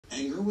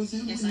anger with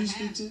him yes, when you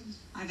speak to him?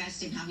 I've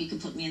asked him how he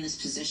could put me in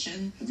this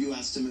position. Have you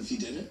asked him if he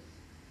did it?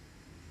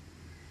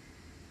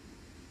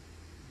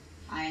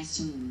 I asked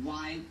him,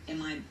 why?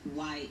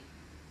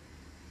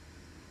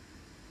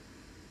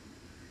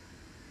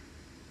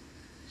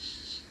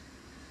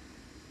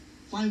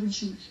 Why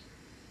would you?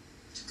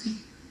 It's okay.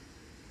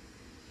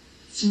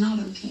 It's not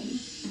okay.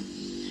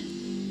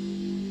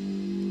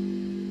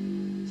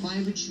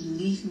 Why would you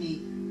leave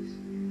me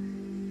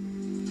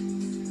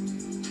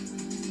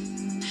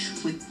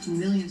with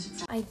millions of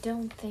dollars? I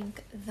don't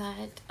think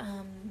that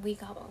we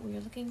got what we were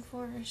looking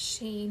for.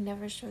 She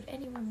never showed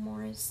any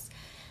remorse.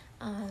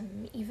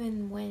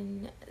 Even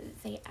when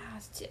they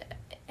asked,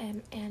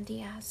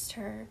 Andy asked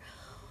her,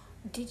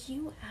 did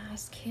you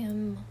ask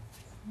him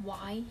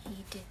why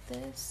he did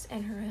this?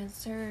 And her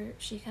answer,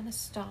 she kind of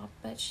stopped,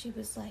 but she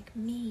was like,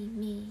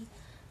 me,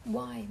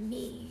 why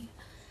me?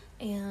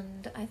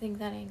 And I think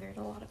that angered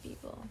a lot of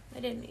people.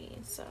 It did me,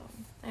 so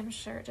I'm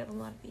sure it did a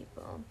lot of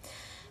people.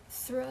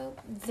 Throughout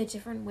the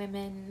different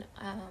women,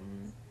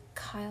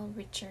 Kyle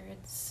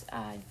Richards,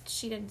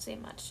 she didn't say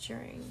much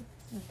during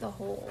the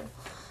whole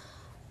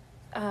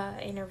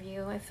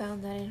interview. I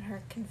found that in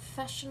her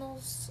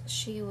confessionals,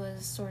 she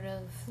was sort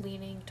of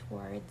leaning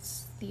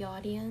towards the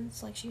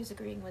audience, like she was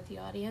agreeing with the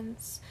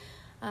audience.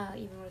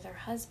 Even with her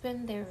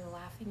husband, they were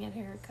laughing at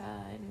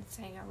Erika and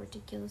saying how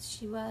ridiculous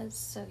she was.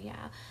 So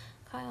yeah,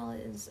 Kyle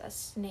is a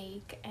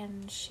snake,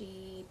 and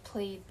she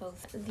played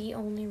both. The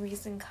only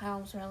reason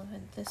Kyle was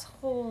relevant this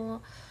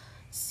whole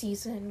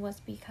season was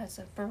because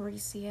of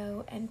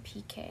Mauricio and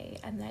PK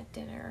and that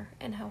dinner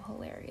and how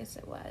hilarious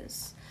it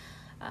was.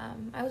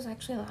 I was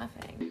actually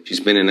laughing. She's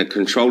been in a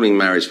controlling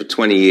marriage for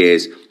 20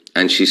 years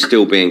and she's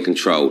still being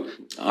controlled.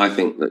 I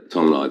think that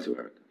Tom lied to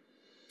Erika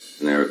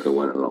and Erika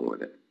went along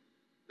with it.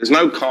 There's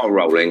no car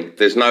rolling.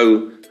 There's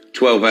no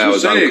 12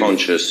 hours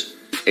unconscious.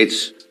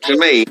 It's, to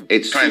me,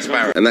 it's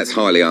transparent. And that's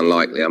highly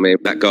unlikely. I mean,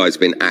 that guy's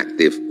been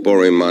active,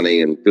 borrowing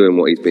money and doing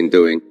what he's been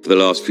doing for the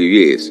last few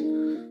years.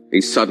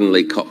 He's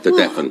suddenly copped a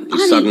deafen.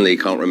 He suddenly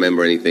can't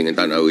remember anything and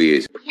don't know who he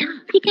is. Yeah,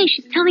 PK,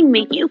 she's telling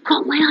me you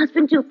called my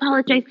husband to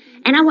apologize,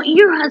 and I want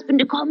your husband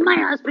to call my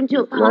husband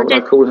to apologize. Why would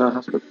I call her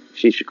husband?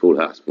 She should call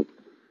her husband.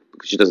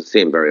 Because she doesn't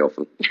see him very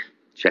often.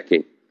 Check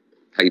in.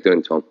 How you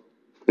doing, Tom?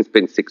 It's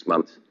been 6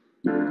 months.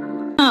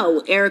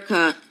 Oh,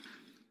 Erika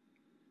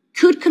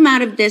could come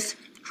out of this,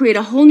 create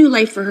a whole new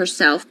life for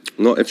herself.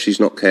 Not if she's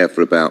not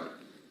careful about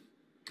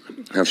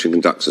how she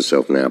conducts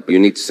herself now. But you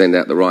need to send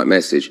out the right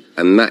message.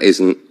 And that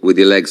isn't with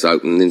your legs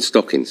open in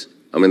stockings.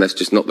 I mean, that's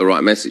just not the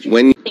right message.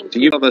 When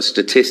do you have the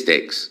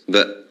statistics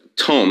that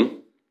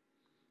Tom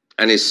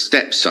and his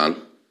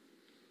stepson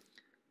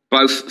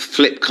both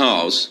flip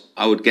cars?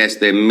 I would guess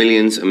they're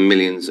millions and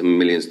millions and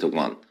millions to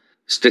one.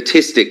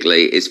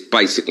 Statistically, it's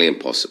basically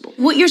impossible.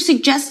 What you're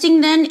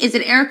suggesting then is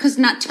that Erika's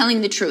not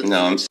telling the truth.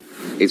 No,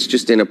 it's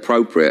just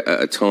inappropriate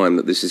at a time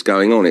that this is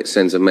going on. It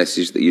sends a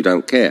message that you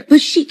don't care.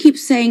 But she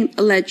keeps saying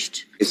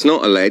alleged. It's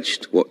not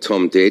alleged what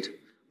Tom did.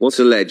 What's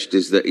alleged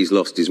is that he's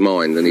lost his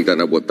mind and he don't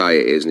know what day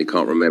it is and he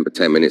can't remember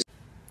 10 minutes.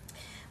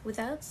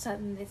 Without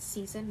Sutton, this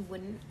season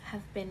wouldn't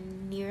have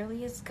been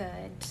nearly as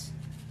good,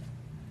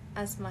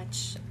 as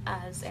much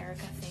as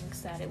Erika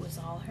thinks that it was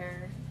all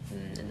her,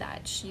 and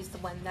that she's the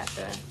one that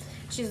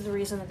she's the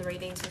reason that the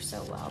ratings are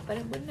so well. But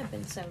it wouldn't have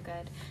been so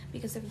good,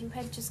 because if you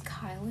had just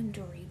Kyle and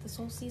Dorit this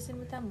whole season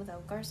with them,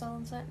 without Garcelle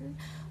and Sutton,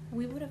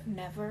 we would have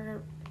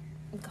never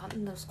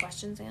gotten those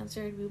questions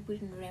answered. We would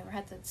have never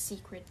had that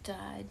secret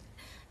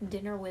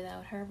dinner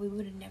without her. We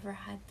would have never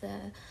had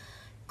the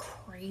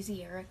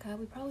crazy Erika.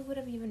 We probably would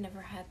have even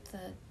never had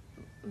the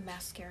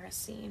mascara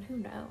scene. Who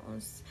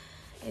knows?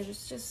 It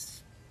was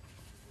just,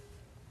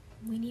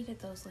 we needed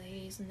those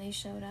ladies and they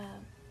showed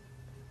up.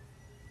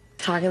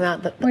 Talking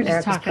about the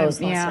Erika's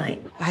post last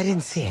night. I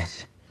didn't see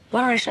it.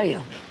 Why don't I show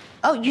you?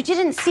 Oh, you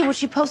didn't see what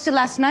she posted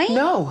last night?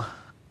 No.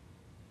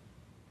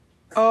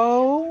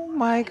 Oh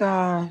my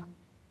God.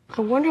 I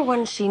wonder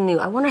when she knew.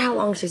 I wonder how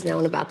long she's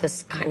known about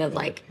this kind of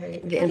like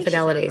the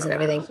infidelities and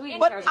everything.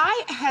 But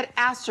I had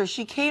asked her,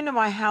 she came to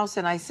my house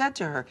and I said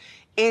to her,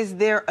 is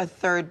there a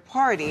third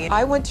party?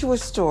 I went to a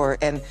store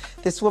and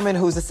this woman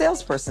who's a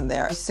salesperson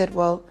there, she said,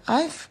 well,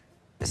 I've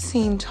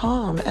seen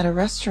Tom at a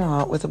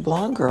restaurant with a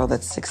blonde girl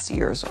that's 60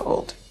 years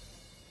old.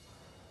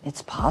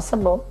 It's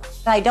possible.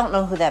 I don't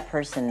know who that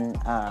person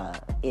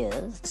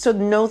is. So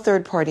no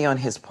third party on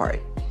his part?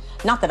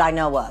 Not that I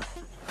know of.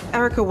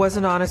 Erika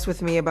wasn't honest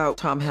with me about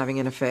Tom having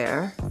an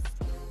affair.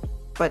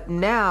 But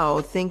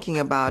now, thinking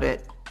about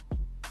it,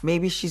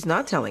 maybe she's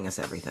not telling us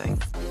everything.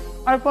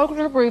 I spoke to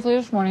her briefly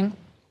this morning.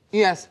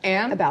 Yes,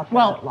 and? About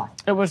well,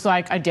 it was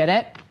like, I did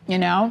it, you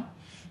know?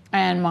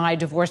 And my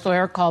divorce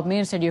lawyer called me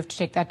and said, you have to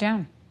take that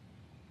down.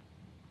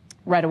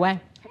 Right away.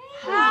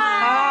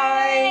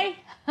 Hi!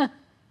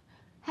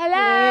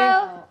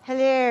 Hello!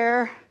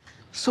 Hello.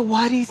 So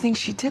why do you think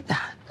she did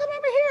that? Come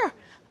over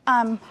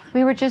here.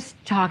 We were just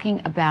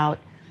talking about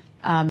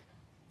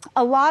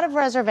a lot of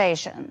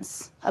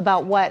reservations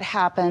about what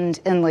happened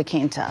in La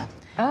Quinta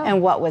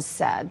and what was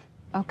said.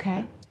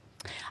 Okay.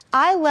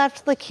 I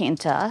left La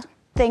Quinta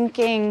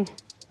thinking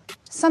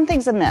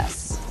something's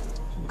amiss.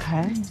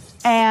 Okay.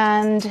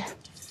 And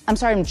I'm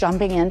sorry I'm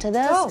jumping into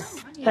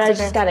this, but I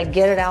just got to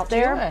get it out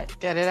there.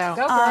 Get it out.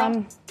 Go,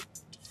 girl.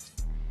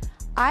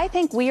 I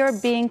think we are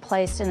being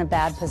placed in a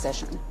bad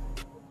position.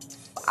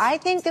 I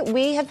think that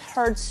we have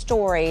heard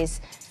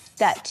stories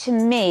that, to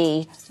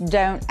me,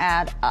 don't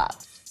add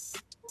up.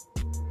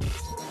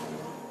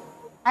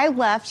 I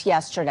left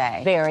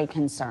yesterday very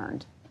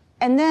concerned.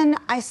 And then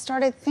I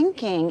started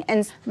thinking,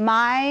 and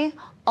my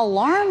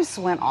alarms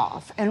went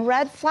off, and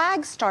red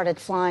flags started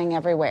flying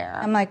everywhere.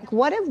 I'm like,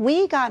 what have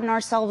we gotten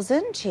ourselves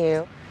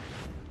into?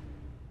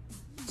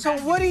 So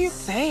what are you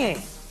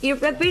saying?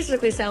 That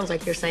basically sounds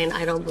like you're saying,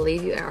 I don't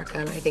believe you, Erika,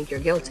 and I think you're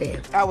guilty.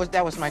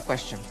 That was my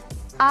question.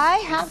 I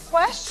have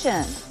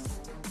questions.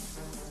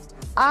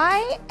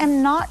 I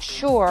am not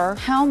sure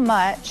how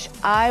much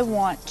I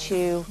want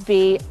to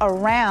be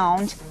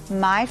around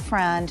my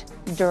friend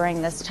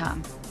during this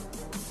time.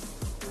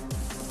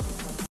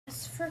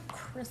 As for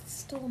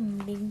Crystal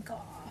Minkoff,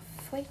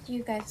 what do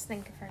you guys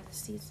think of her this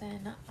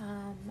season?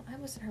 I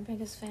wasn't her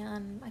biggest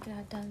fan. I could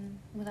have done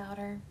without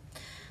her.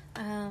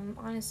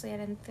 Honestly, I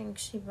didn't think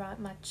she brought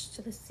much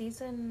to the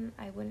season.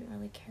 I wouldn't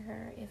really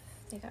care if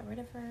they got rid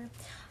of her.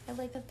 I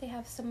like that they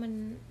have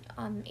someone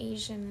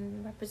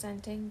Asian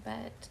representing,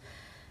 but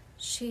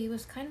she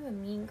was kind of a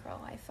mean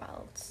girl, I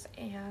felt,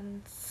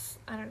 and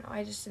I don't know,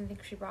 I just didn't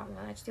think she brought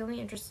much. The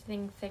only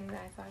interesting thing that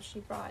I thought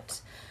she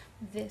brought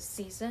this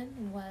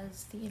season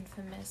was the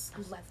infamous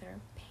leather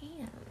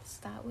pants.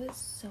 That was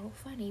so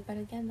funny, but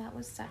again, that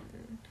was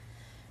Sutton.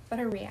 But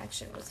her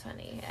reaction was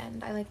funny,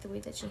 and I like the way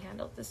that she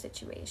handled the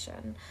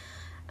situation.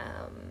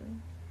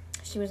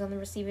 She was on the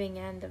receiving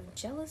end of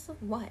jealous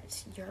of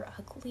what? Your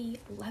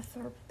ugly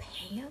leather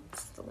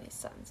pants? The way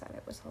Sutton said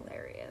it was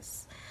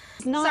hilarious.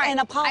 It's not an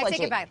apology. I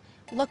take it back.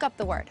 Look up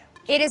the word.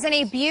 It is an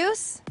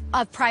abuse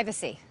of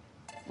privacy,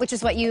 which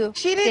is what you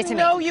She didn't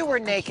know you were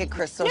naked,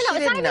 Crystal. No, she it's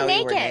didn't not know even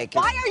you were naked.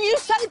 Why are you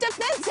so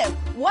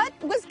defensive? What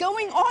was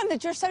going on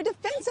that you're so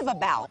defensive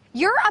about?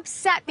 You're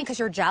upset because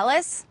you're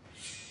jealous.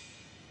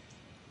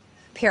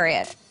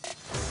 Period.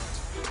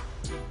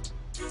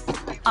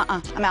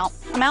 I'm out.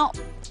 I'm out.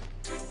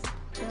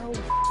 No,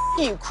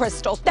 you,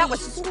 Crystal. That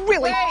was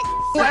really.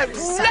 No!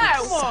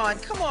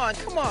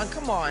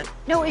 Come on.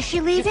 No, is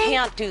she leaving? You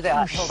can't do that.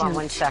 Oh, hold on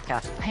 1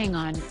 second. Hang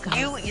on.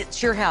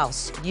 It's your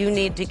house. You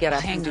need to get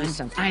up and do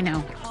something. I know.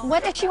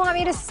 What did she want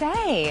me to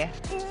say?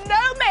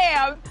 No,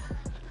 ma'am.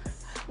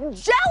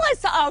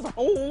 Jealous of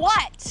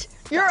what?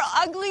 Your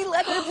ugly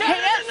leather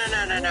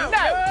pants?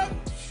 No.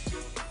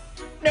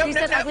 She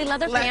said ugly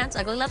leather pants,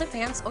 ugly leather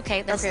pants.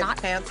 Okay, that's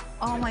not pants.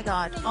 Oh my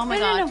god. Oh my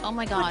god. Oh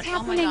my god. What's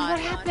happening? What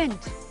happened?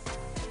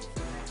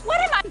 What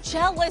am I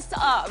jealous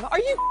of? Are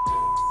you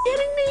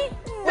kidding me?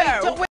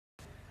 No.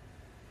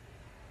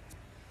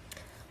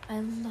 I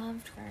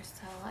loved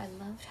Garcelle. I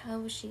loved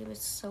how she was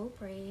so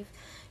brave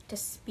to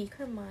speak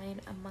her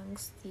mind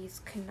amongst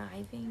these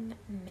conniving,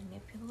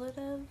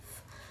 manipulative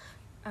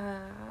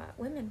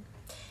women.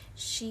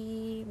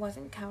 She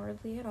wasn't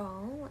cowardly at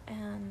all,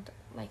 and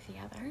like the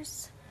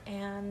others.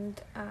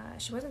 And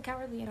she wasn't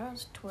cowardly at all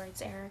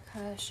towards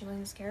Erika. She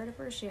wasn't scared of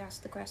her. She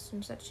asked the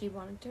questions that she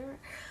wanted to her.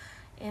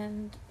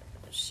 And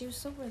she was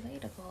so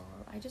relatable.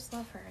 I just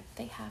love her.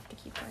 They have to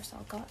keep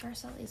Garcelle.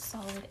 Garcelle is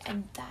solid,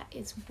 and that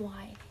is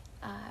why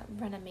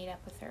Rinna made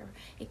up with her.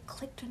 It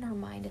clicked in her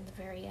mind in the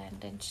very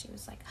end, and she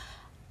was like,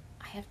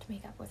 I have to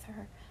make up with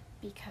her,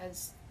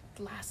 because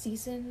last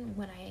season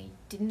when I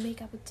didn't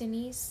make up with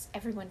Denise,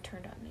 everyone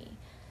turned on me.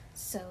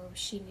 So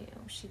she knew.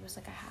 She was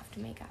like, I have to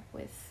make up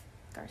with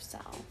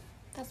Garcelle.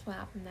 That's what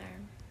happened there.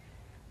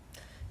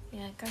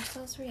 Yeah,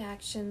 Garcelle's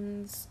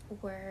reactions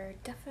were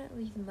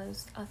definitely the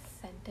most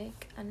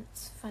authentic, and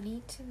it's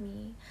funny to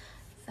me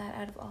that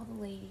out of all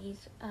the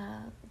ladies,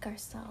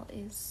 Garcelle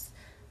is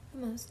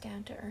the most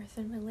down-to-earth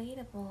and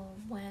relatable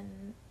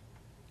when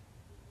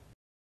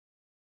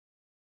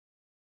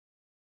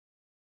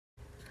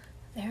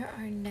there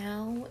are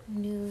now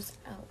news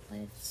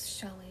outlets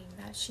showing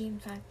that she in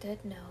fact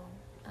did know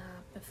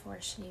before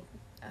she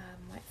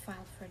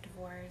filed for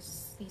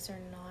divorce. These are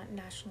not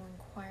National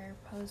Enquirer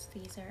posts.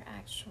 These are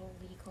actual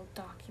legal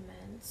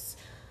documents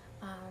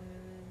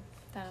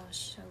that I'll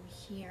show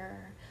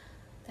here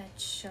that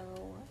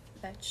show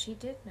that she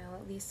did know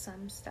at least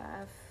some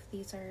stuff.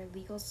 These are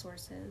legal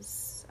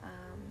sources,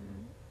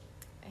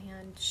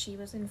 and she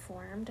was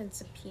informed and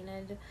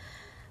subpoenaed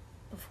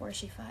before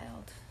she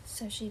filed,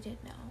 so she did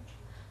know.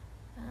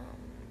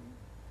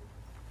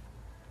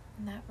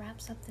 And that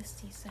wraps up this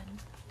season.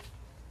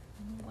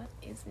 What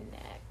is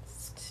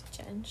next?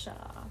 Jen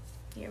Shaw.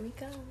 Here we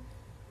go.